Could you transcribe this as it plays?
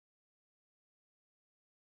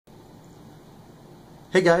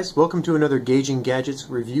Hey guys, welcome to another Gauging Gadgets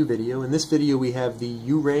review video. In this video we have the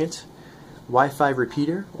URANT Wi-Fi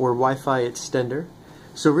repeater or Wi-Fi extender.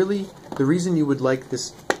 So really the reason you would like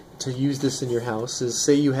this to use this in your house is,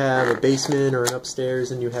 say you have a basement or an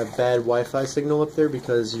upstairs and you have bad Wi-Fi signal up there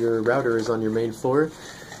because your router is on your main floor,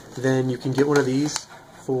 then you can get one of these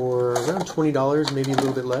for around $20, maybe a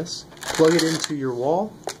little bit less. Plug it into your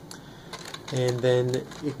wall and then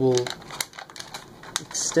it will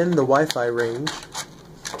extend the Wi-Fi range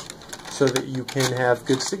so that you can have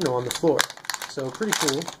good signal on the floor. So pretty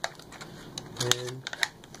cool. And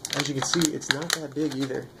as you can see, it's not that big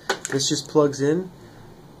either. This just plugs in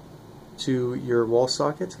to your wall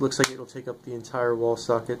socket. Looks like it'll take up the entire wall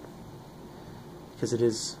socket because it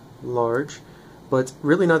is large, but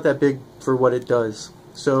really not that big for what it does.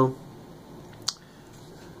 So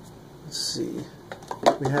let's see.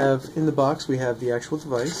 We have in the box, we have the actual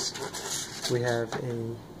device. We have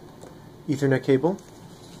a Ethernet cable,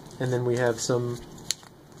 and then we have an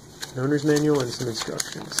owner's manual and some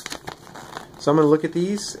instructions. So I'm going to look at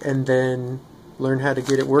these and then learn how to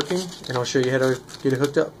get it working, and I'll show you how to get it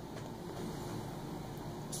hooked up.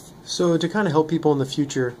 So to kind of help people in the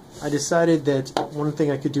future, I decided that one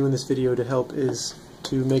thing I could do in this video to help is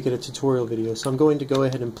to make it a tutorial video. So I'm going to go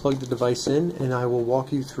ahead and plug the device in, and I will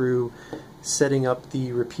walk you through setting up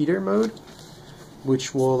the repeater mode,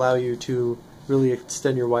 which will allow you to really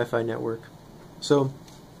extend your Wi-Fi network. So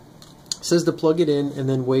it says to plug it in and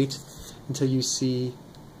then wait until you see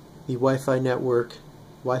the Wi-Fi network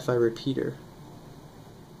Wi-Fi repeater.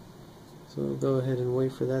 So go ahead and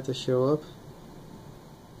wait for that to show up.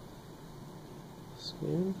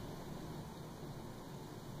 Scan.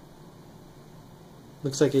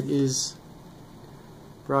 Looks like it is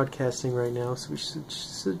broadcasting right now, so we should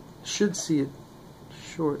see it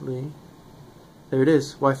shortly. There it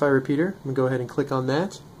is, Wi-Fi repeater. I'm going to go ahead and click on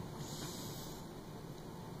that.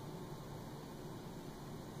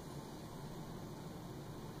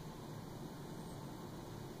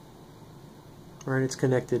 Alright, it's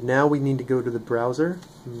connected. Now we need to go to the browser.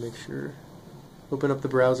 Make sure. Open up the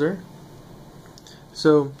browser.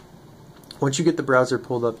 So, once you get the browser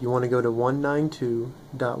pulled up, you want to go to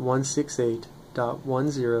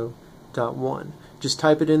 192.168.10.1. Just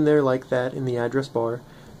type it in there like that in the address bar,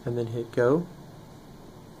 and then hit go.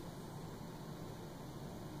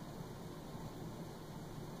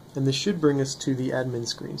 And this should bring us to the admin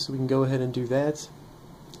screen, so we can go ahead and do that.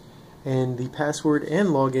 And the password and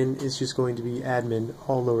login is just going to be admin,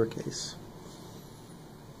 all lowercase.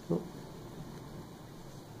 Oh.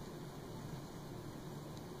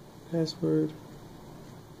 Password.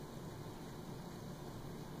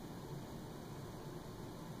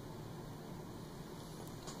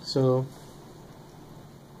 So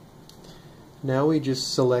now we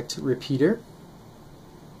just select repeater.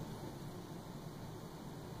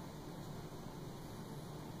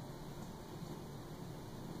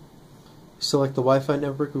 Select the Wi-Fi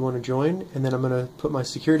network we want to join, and then I'm going to put my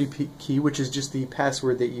security key, which is just the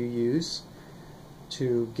password that you use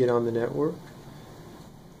to get on the network.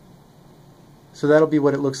 So that'll be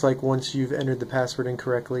what it looks like once you've entered the password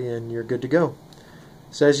incorrectly and you're good to go.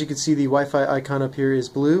 So as you can see, the Wi-Fi icon up here is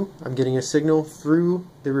blue. I'm getting a signal through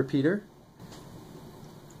the repeater.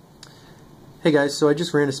 Hey guys, so I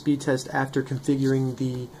just ran a speed test after configuring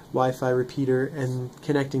the Wi-Fi repeater and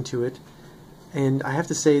connecting to it. And I have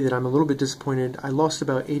to say that I'm a little bit disappointed. I lost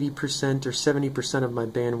about 80% or 70% of my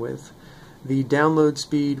bandwidth. The download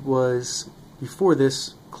speed was, before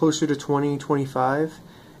this, closer to 20, 25,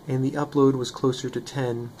 and the upload was closer to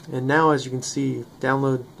 10. And now, as you can see,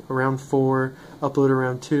 download around 4, upload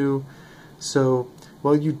around 2. So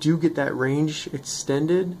while you do get that range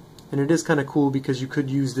extended, and it is kind of cool because you could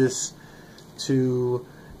use this to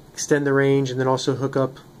extend the range and then also hook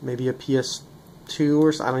up maybe a PS2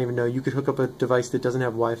 or I don't even know. You could hook up a device that doesn't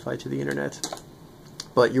have Wi-Fi to the internet,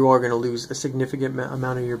 but you are going to lose a significant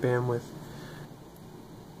amount of your bandwidth.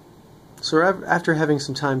 So after having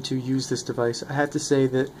some time to use this device, I have to say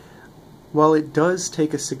that while it does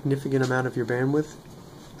take a significant amount of your bandwidth,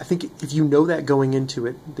 I think if you know that going into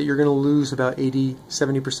it, that you're going to lose about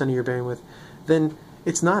 80-70% of your bandwidth, then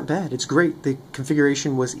it's not bad. It's great. The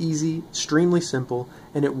configuration was easy, extremely simple,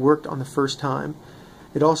 and it worked on the first time.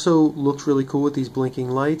 It also looks really cool with these blinking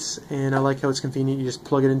lights, and I like how it's convenient. You just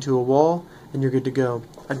plug it into a wall and you're good to go.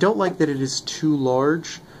 I don't like that it is too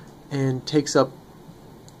large and takes up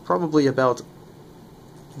probably about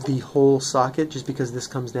the whole socket, just because this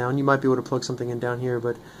comes down. You might be able to plug something in down here,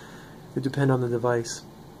 but it would depend on the device.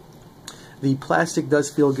 The plastic does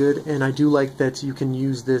feel good, and I do like that you can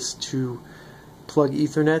use this to plug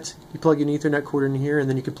Ethernet. You plug an Ethernet cord in here, and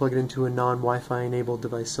then you can plug it into a non-Wi-Fi enabled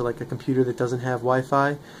device. So like a computer that doesn't have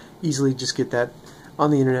Wi-Fi, easily just get that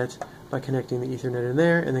on the internet by connecting the Ethernet in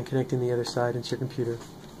there and then connecting the other side into your computer.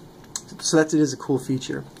 So it is a cool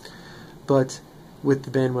feature. But with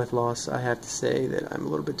the bandwidth loss, I have to say that I'm a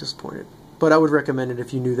little bit disappointed. But I would recommend it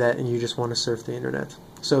if you knew that and you just want to surf the internet.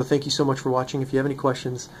 So thank you so much for watching. If you have any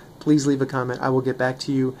questions, please leave a comment. I will get back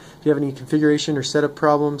to you. If you have any configuration or setup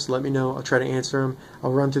problems, let me know. I'll try to answer them.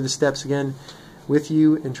 I'll run through the steps again with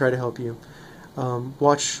you and try to help you.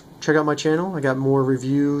 Check out my channel. I got more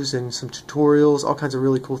reviews and some tutorials, all kinds of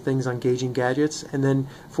really cool things on gauging gadgets. And then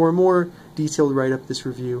for a more detailed write-up this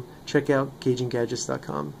review, check out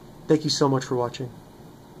gauginggadgets.com. Thank you so much for watching.